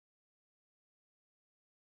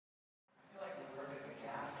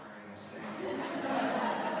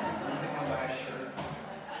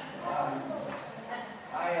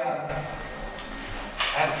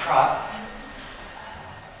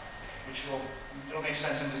it'll make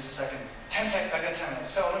sense in just a second. 10 seconds, I got 10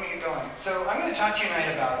 minutes, so let me get going. So I'm going to talk to you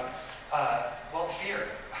tonight about, well, fear.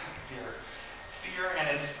 Fear and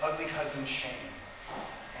its ugly cousin, shame.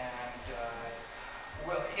 And,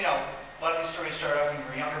 well, you know, a lot of these stories start out when we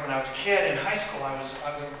were younger. When I was a kid in high school, I was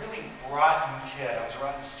a really rotten kid. I was a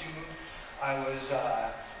rotten student. I was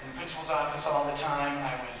in the principal's office all the time.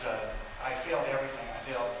 I failed everything. I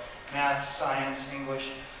failed math, science,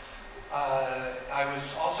 English. I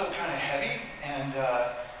was also kind of heavy,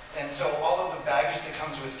 and so all of the baggage that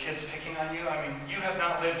comes with kids picking on you. I mean, you have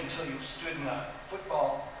not lived until you've stood in a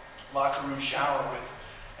football locker room shower with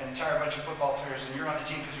an entire bunch of football players, and you're on the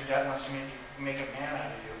team because your dad wants to make a man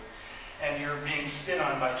out of you, and you're being spit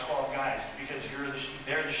on by 12 guys because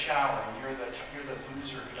they're the shower, and you're the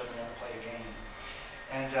loser who doesn't ever play a game.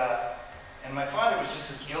 And my father was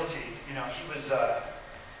just as guilty. You know,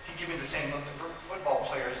 he'd give me the same look the football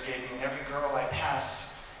players gave me, and every girl I passed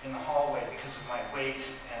in the hallway because of my weight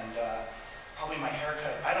and probably my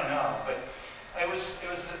haircut. I don't know, but it was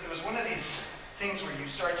one of these things where you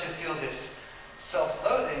start to feel this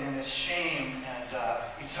self-loathing and this shame, and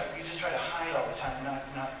you just try to hide all the time, not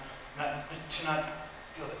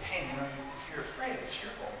feel the pain. You know, you're afraid. It's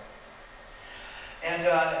fearful. And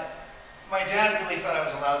my dad really thought I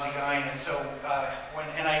was a lousy guy, and so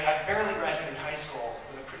I barely graduated high school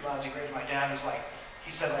with a pretty lousy grade. My dad was like,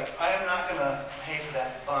 he said, like, I am not going to pay for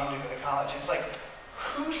that bum to go to college. And it's like,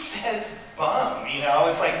 who says bum? You know,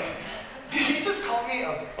 it's like, did he just call me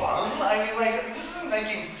a bum? I mean, like, this is in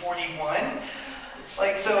 1941. It's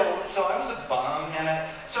like, so I was a bum, and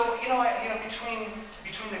so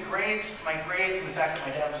between the grades, my grades, and the fact that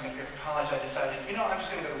my dad was going to go to college, I decided, you know, I'm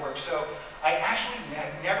just going to go to work. So I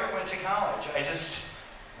never went to college. I just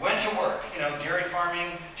went to work. You know, dairy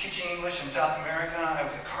farming, teaching English in South America. I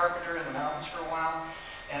was a carpenter in the mountains for a while,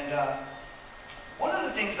 and one of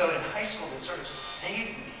the things though in high school that sort of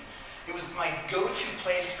saved me. It was my go-to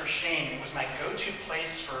place for shame. It was my go-to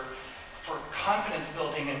place for confidence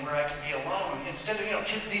building and where I could be alone. Instead of, you know,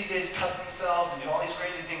 kids these days cut themselves and do all these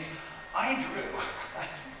crazy things, I drew.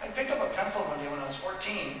 I picked up a pencil one day when I was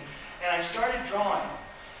 14, and I started drawing.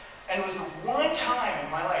 And it was the one time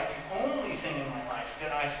in my life, the only thing in my life,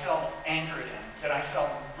 that I felt anchored in, that I felt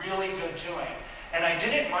really good doing. And I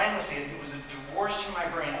did it mindlessly. It was a divorce from my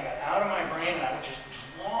brain. I got out of my brain, and I would just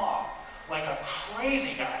draw like a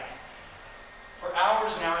crazy guy for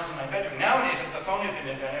hours and hours in my bedroom. Nowadays, if the phone had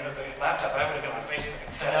been invented or the laptop, I would have been on Facebook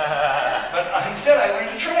instead. But instead, I learned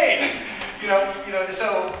to trade.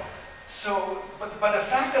 But the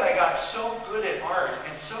fact that I got so good at art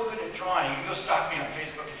and so good at drawing, you can go stalk me on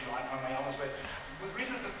Facebook if you want, on my elbows, but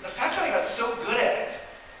the fact that I got so good at it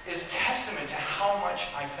is testament to how much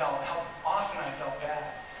I felt, how often I felt bad,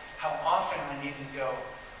 how often I needed to go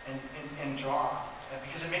and draw,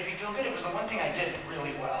 because it made me feel good. It was the one thing I did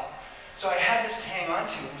really well. So I had this to hang on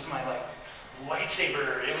to. It was my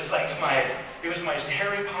lightsaber. It was my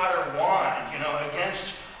Harry Potter wand, you know,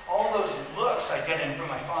 against all those looks I'd get in from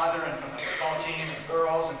my father and from the football team and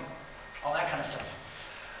girls and all that kind of stuff.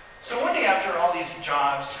 So one day after all these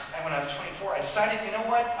jobs, and when I was 24, I decided, you know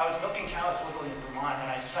what? I was milking cows locally in Vermont,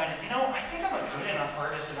 and I decided, you know, I think I'm a good enough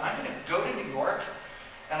artist that I'm going to go to New York,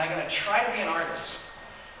 and I'm going to try to be an artist.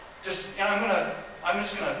 I'm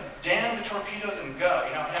just going to damn the torpedoes and go,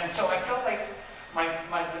 you know. And so I felt like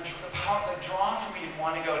the draw for me to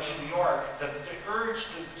want to go to New York, the urge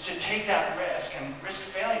to take that risk and risk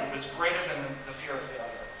failure was greater than the fear of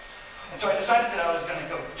failure. And so I decided that I was going to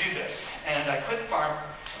go do this. And I quit the farm,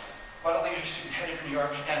 bought a leisure suit, and headed for New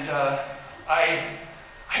York. And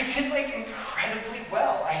I did like incredibly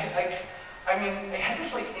well. I had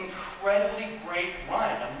this like incredibly great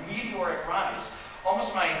run, a meteoric rise.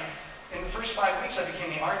 In the first 5 weeks, I became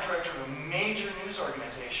the art director of a major news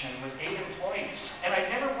organization with 8 employees. And I'd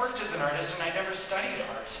never worked as an artist, and I never studied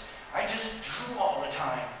art. I just drew all the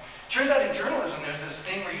time. Turns out in journalism, there's this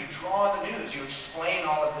thing where you draw the news, you explain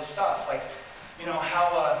all of this stuff, like, you know,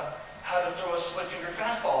 how to throw a split-fingered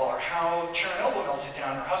fastball, or how Chernobyl melted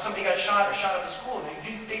down, or how somebody got shot or shot up a school.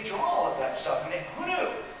 And they draw all of that stuff, and who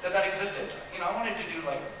knew that existed? You know, I wanted to do,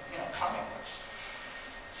 like, you know, comic books.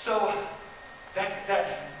 So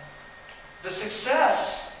the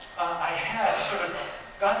success I had sort of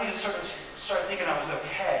got me to sort of start thinking I was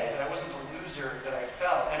okay, that I wasn't the loser that I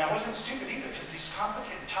felt. And I wasn't stupid either, because these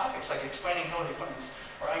complicated topics, like explaining Bill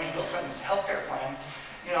Clinton's healthcare plan,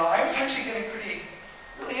 you know, I was actually getting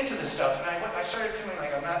really into this stuff, and I started feeling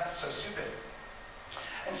like I'm not so stupid.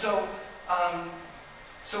 And so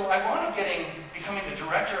I wound up becoming the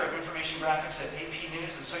director of information graphics at AP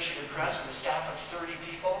News, Associated Press, with a staff of 30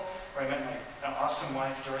 people, where I met my awesome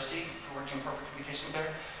wife, Dorsey, who worked in corporate communications there.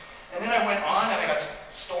 And then I went on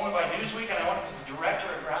Newsweek, and I was the director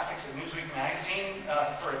of graphics at Newsweek magazine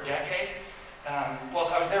for a decade. Well,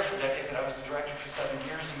 I was there for a decade, but I was the director for 7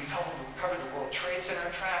 years, and we covered the World Trade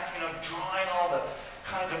Center track, you know, drawing all the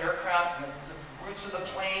kinds of aircraft and the routes of the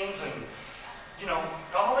planes, and you know,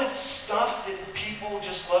 all this stuff that people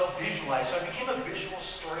just love to visualize. So I became a visual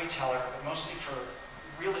storyteller, but mostly for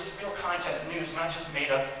real content news, not just made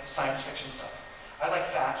up science fiction stuff. I like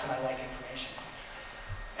facts and I like information.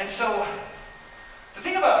 And so the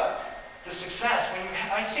thing about the success,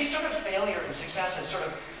 I see sort of failure and success as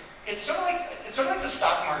it's sort of like the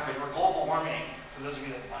stock market or global warming, for those of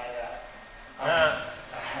you that buy that.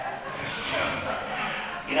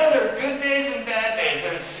 You know, there are good days and bad days.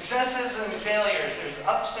 There's successes and failures. There's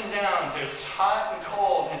ups and downs. There's hot and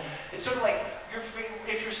cold. And it's sort of like,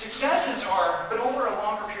 if your successes are, but over a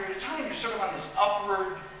longer period of time, you're sort of on this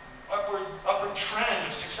upward trend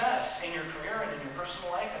of success in your career and in your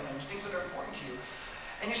personal life and in things that are important to you.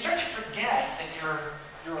 And you start to forget that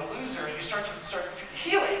you're a loser, and you start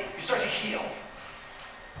healing. You start to heal.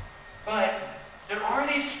 But there are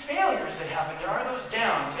these failures that happen. There are those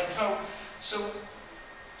downs. And so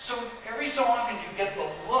every so often you get the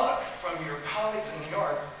look from your colleagues in New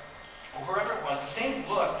York, or wherever it was, the same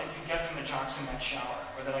look that you get from the jocks in that shower,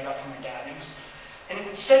 or that I got from my dad. And it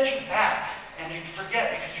would set you back, and you'd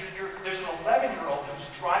forget, because there's an 11-year-old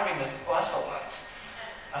who's driving this bus a lot.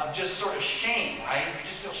 Just sort of shame, right? You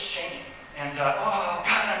just feel shame. And, oh,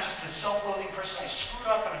 God, I'm just this self-loathing person. I screwed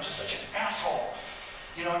up, and I'm just such an asshole.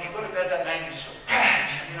 You know, and you go to bed that night, and you just go, God,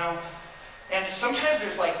 you know. And sometimes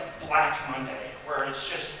there's like Black Monday, where it's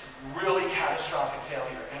just really catastrophic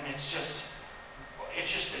failure, and it's just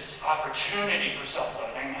this opportunity for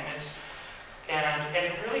self-loathing, and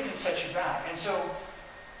it really can set you back. And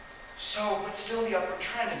but still the upward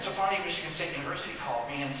trend. And so finally, Michigan State University called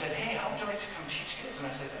me and said, hey, how would you like to come teach kids? And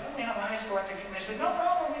I said, oh, we have a high school activity. And they said, no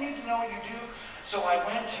problem, we need to know what you do. So I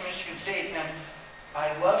went to Michigan State, and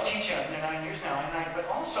I love teaching. I've been there 9 years now. But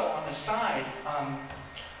also on the side,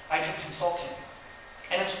 I do consulting.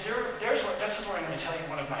 And this is where I'm going to tell you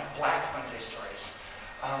one of my Black Monday stories.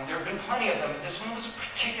 There have been plenty of them, but this one was a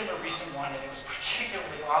particular recent one, and it was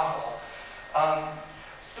particularly awful.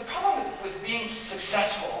 So the problem with being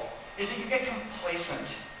successful is that you get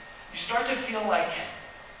complacent. You start to feel like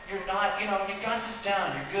you're not, you know, you've got this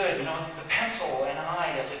down, you're good. You know, the pencil and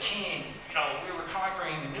I as a team, you know, we were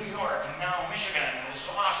conquering New York and now Michigan, and it's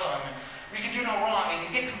awesome, and we can do no wrong. And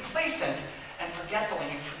you get complacent and forgetful,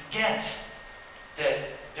 and you forget that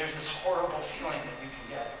there's this horrible feeling that you can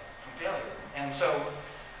get from failure. And so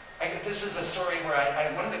this is a story where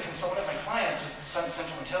one of my clients was the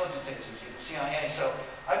Central Intelligence Agency, the CIA. So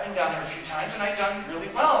I've been down there a few times, and I've done really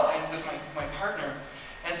well with my partner.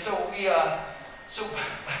 And so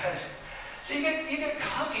so you get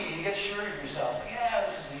cocky, you get sure of yourself. Like, yeah,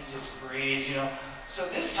 this is easy, it's a breeze, you know. So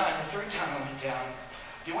this time, the third time I went down,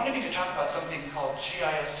 they wanted me to talk about something called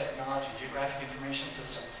GIS technology, Geographic Information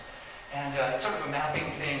Systems. And it's sort of a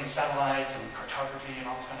mapping thing with satellites and cartography and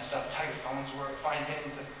all that kind of stuff. It's how your phones work, find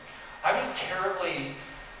things. And I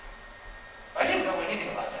didn't know anything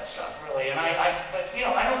about that stuff, really. And but you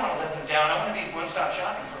know, I don't want to let them down. I want to be one-stop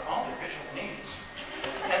shopping for all their visual needs.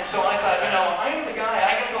 And so I thought, you know, I'm the guy,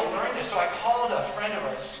 I gotta go learn this. So I called a friend of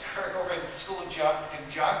ours, Karl, over at the School of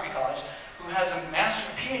Geography College, who has a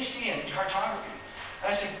PhD in cartography. And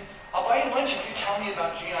I said, I'll buy you lunch if you tell me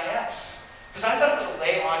about GIS. Because I thought it was a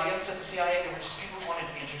lay audience at the CIA. There were just people who wanted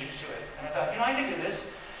to be introduced to it. And I thought, you know, I could do this.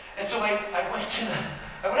 And so I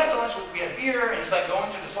went out to lunch, we had beer, and he's like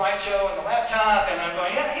going through the slideshow and the laptop, and I'm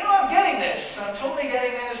going, yeah, you know, I'm getting this. I'm totally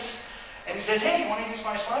getting this. And he said, hey, you want to use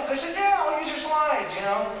my slides? I said, yeah, I'll use your slides, you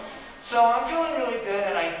know. So I'm feeling really good,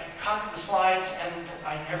 and I copied the slides, and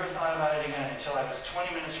I never thought about it again until I was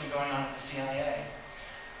 20 minutes from going on at the CIA.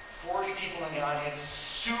 40 people in the audience,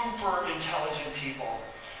 super intelligent people.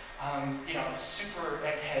 You know, super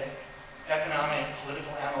egghead economic,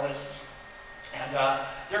 political analysts. And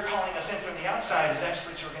they're calling us in from the outside as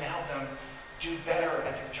experts who are going to help them do better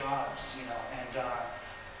at their jobs, you know. And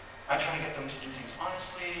I'm trying to get them to do things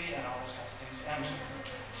honestly and all those kinds of things. And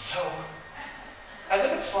so I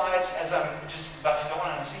look at slides as I'm just about to go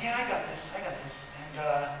on, and I say, yeah, I got this. And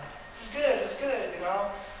this is good, you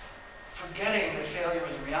know. Forgetting that failure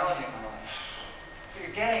was a reality in my life.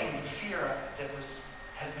 Forgetting the fear that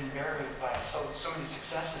has been buried by so many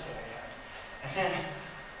successes that I had. And then,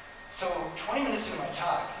 so 20 minutes into my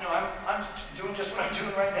talk, you know, I'm doing just what I'm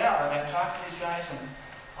doing right now, and I'm talking to these guys, and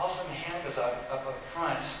all of a sudden the hand goes up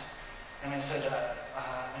front, and I said,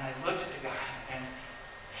 and I looked at the guy, and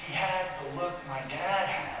he had the look my dad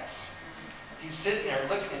has. He's sitting there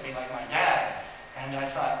looking at me like my dad, and I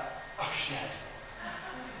thought, oh shit.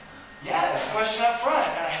 question up front,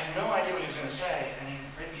 and I had no idea what he was going to say. And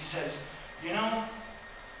he says, you know,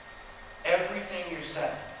 everything you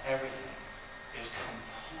said, everything, is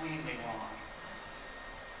completely wrong.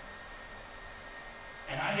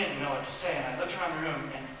 And I didn't know what to say, and I looked around the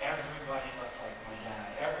room, and everybody looked like my dad.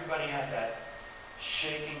 Everybody had that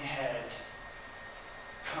shaking head,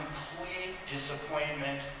 complete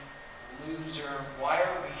disappointment, loser. Why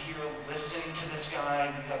are we here listening to this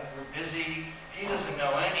guy? We're busy. He doesn't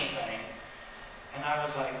know anything. And I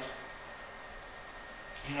was like,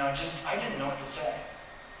 you know, I didn't know what to say.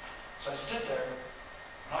 So I stood there,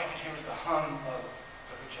 and all I could hear was the hum of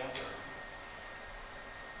the projector.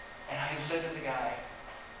 And I said to the guy,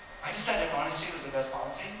 I decided honesty was the best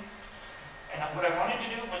policy. And what I wanted to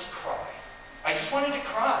do was cry. I just wanted to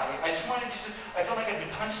cry. I felt like I'd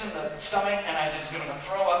been punched in the stomach and I was going to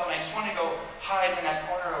throw up, and I just wanted to go hide in that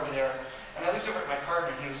corner over there. And I looked over at my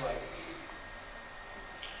partner and he was like,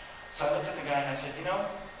 so I looked at the guy and I said, you know,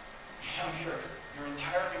 you're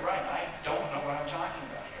entirely right. I don't know what I'm talking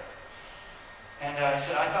about here. And I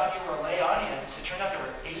said, I thought you were a lay audience. It turned out there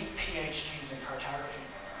were 8 PhDs in cartography.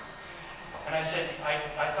 And I said,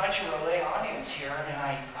 I thought you were a lay audience here, and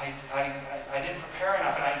I didn't prepare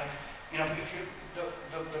enough. And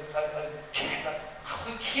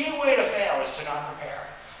the key way to fail is to not prepare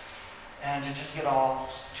and to just get all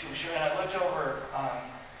too sure. And I looked over.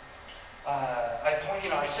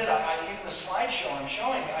 I said, even the slideshow I'm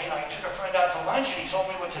showing, I took a friend out to lunch, and he told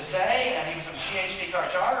me what to say, and he was a PhD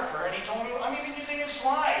cartographer, and he told me I'm even using his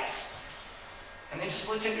slides. And they just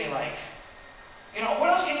looked at me like, you know, what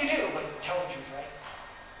else can you do but tell the truth, right?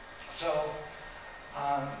 So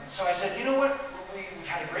I said, you know what? We've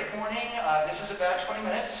had a great morning. This is about 20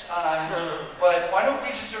 minutes. But why don't we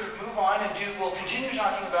just sort of move on and we'll continue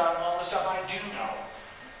talking about all the stuff I do know.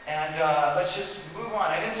 And let's just move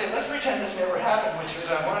on. I didn't say, let's pretend this never happened, which was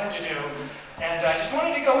what I wanted to do. And I just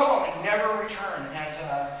wanted to go home and never return. And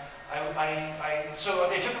so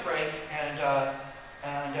they took a break, and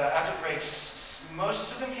after the breaks,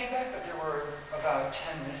 most of them came back, but there were about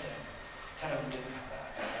 10 missing. 10 of them didn't come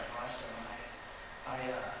back. I lost them.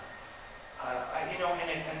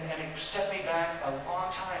 And it set me back a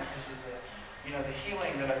long time because of the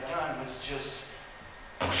healing that I've done was just.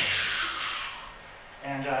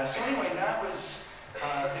 And so anyway, that was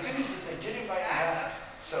the good news is they did invite me back.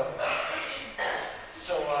 So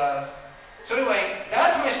anyway,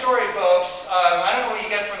 that's my story, folks. I don't know what you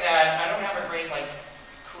get from that. I don't have a great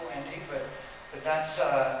cool ending, but that's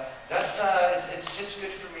it's just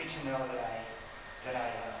good for me to know that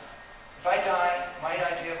I if I die, my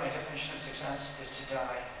idea, my definition of success is to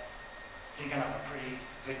die thinking I'm a pretty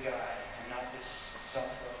good guy and not this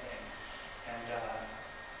self-loathing, and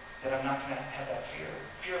that I'm not going to have that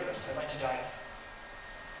fearless. I'd like to die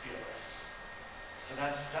fearless. So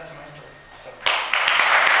that's my story. So.